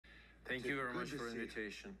Thank you very much for the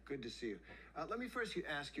invitation. Good to see you. Let me first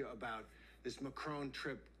ask you about this Macron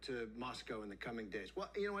trip to Moscow in the coming days. Well,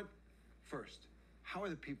 you know what? First, how are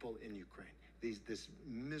the people in Ukraine? This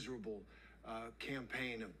miserable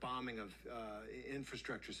campaign of bombing of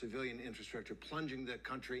infrastructure, civilian infrastructure, plunging the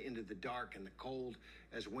country into the dark and the cold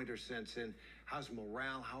as winter sets in. How's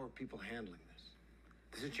morale? How are people handling this?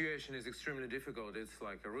 The situation is extremely difficult. It's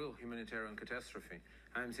like a real humanitarian catastrophe.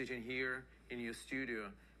 I'm sitting here in your studio.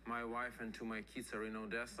 My wife and two of my kids are in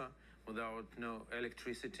Odessa without no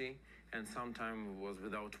electricity and sometimes was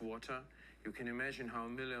without water. You can imagine how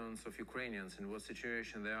millions of Ukrainians in what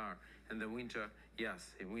situation they are. And the winter,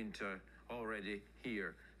 yes, the winter already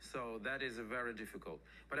here. So that is very difficult.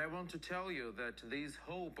 But I want to tell you that this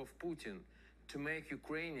hope of Putin to make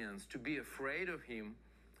Ukrainians to be afraid of him,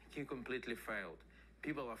 he completely failed.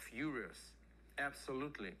 People are furious,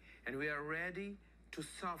 absolutely. And we are ready to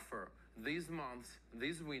suffer these months,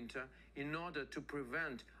 this winter, in order to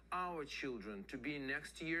prevent our children to be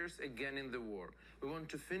next years again in the war. We want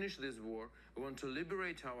to finish this war. We want to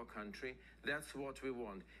liberate our country. That's what we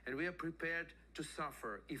want. And we are prepared to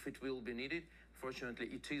suffer if it will be needed. Fortunately,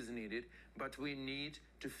 it is needed, but we need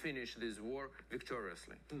to finish this war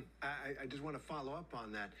victoriously. I just want to follow up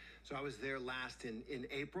on that. So I was there last in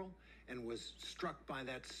April and was struck by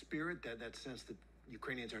that spirit, that sense that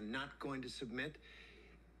Ukrainians are not going to submit.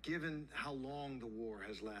 Given how long the war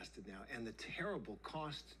has lasted now and the terrible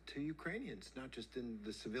cost to Ukrainians, not just in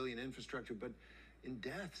the civilian infrastructure, but in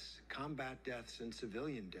deaths, combat deaths and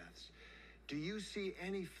civilian deaths, do you see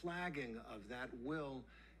any flagging of that will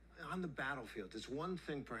on the battlefield? It's one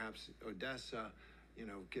thing, perhaps, Odessa,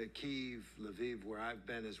 Kyiv, Lviv, where I've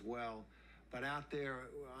been as well. But out there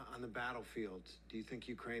on the battlefield, do you think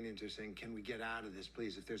Ukrainians are saying, can we get out of this,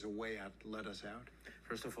 please? If there's a way out, let us out?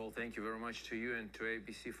 First of all, thank you very much to you and to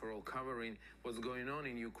ABC for all covering what's going on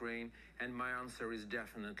in Ukraine. And my answer is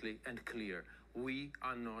definitely and clear. We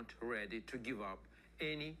are not ready to give up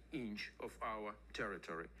any inch of our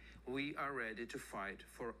territory. We are ready to fight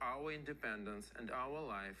for our independence and our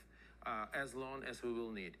life as long as we will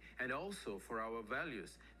need, and also for our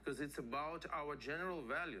values, because it's about our general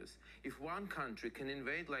values. If one country can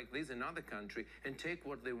invade like this another country and take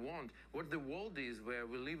what they want, what the world is where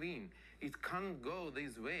we live in, it can't go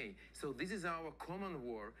this way. So this is our common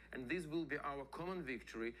war, and this will be our common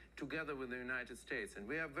victory together with the United States. And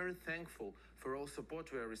we are very thankful for all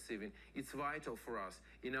support we are receiving. It's vital for us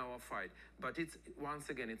in our fight. But it's, once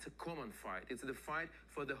again, it's a common fight. It's the fight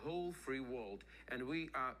for the whole free world. And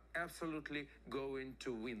we are absolutely going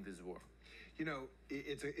to win this war. You know,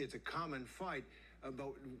 it's a common fight, but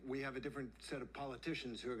we have a different set of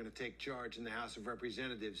politicians who are going to take charge in the House of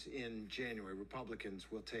Representatives in January. Republicans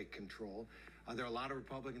will take control. There are a lot of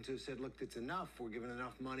Republicans who have said, look, it's enough. We're giving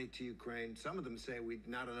enough money to Ukraine. Some of them say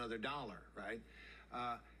not another dollar, right?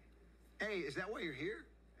 A, is that why you're here?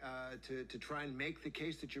 To try and make the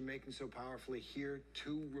case that you're making so powerfully here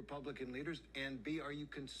to Republican leaders? And B, are you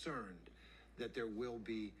concerned that there will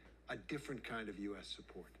be a different kind of U.S.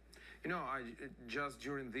 support? You know, just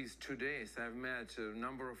during these 2 days, I've met a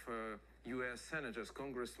number of U.S. senators,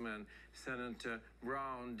 congressmen, Senator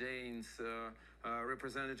Brown, Daines,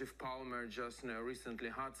 Representative Palmer, just recently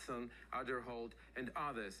Hudson, Underholt, and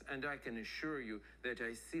others. And I can assure you that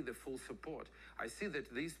I see the full support. I see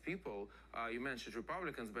that these people, you mentioned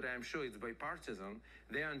Republicans, but I'm sure it's bipartisan.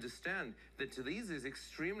 They understand that this is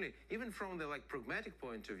extremely, even from the pragmatic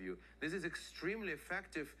point of view, this is extremely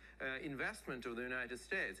effective investment of the United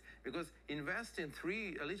States, because investing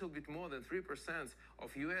a little bit more than 3%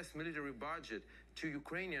 of U.S. military budget to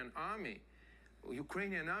Ukrainian army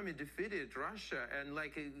defeated Russia and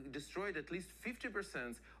destroyed at least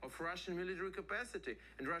 50% of Russian military capacity.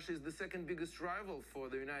 And Russia is the second biggest rival for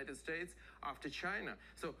the United States after China.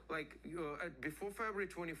 So before February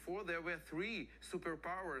 24, there were 3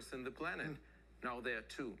 superpowers in the planet. Now there are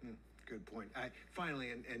 2. Good point.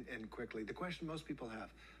 Finally, and quickly, the question most people have,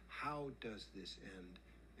 how does this end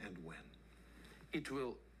and when? It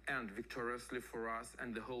will end victoriously for us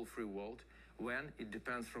and the whole free world. When? It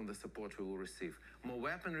depends from the support we will receive. More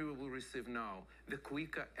weaponry we will receive now, the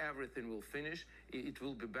quicker everything will finish, it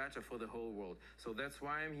will be better for the whole world. So that's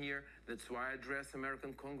why I'm here, that's why I address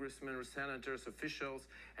American congressmen, senators, officials,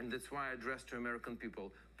 and that's why I address to American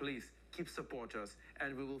people. Please, keep support us,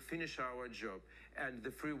 and we will finish our job, and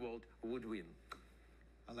the free world would win.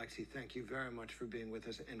 Oleksiy, thank you very much for being with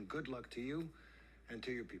us, and good luck to you and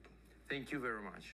to your people. Thank you very much.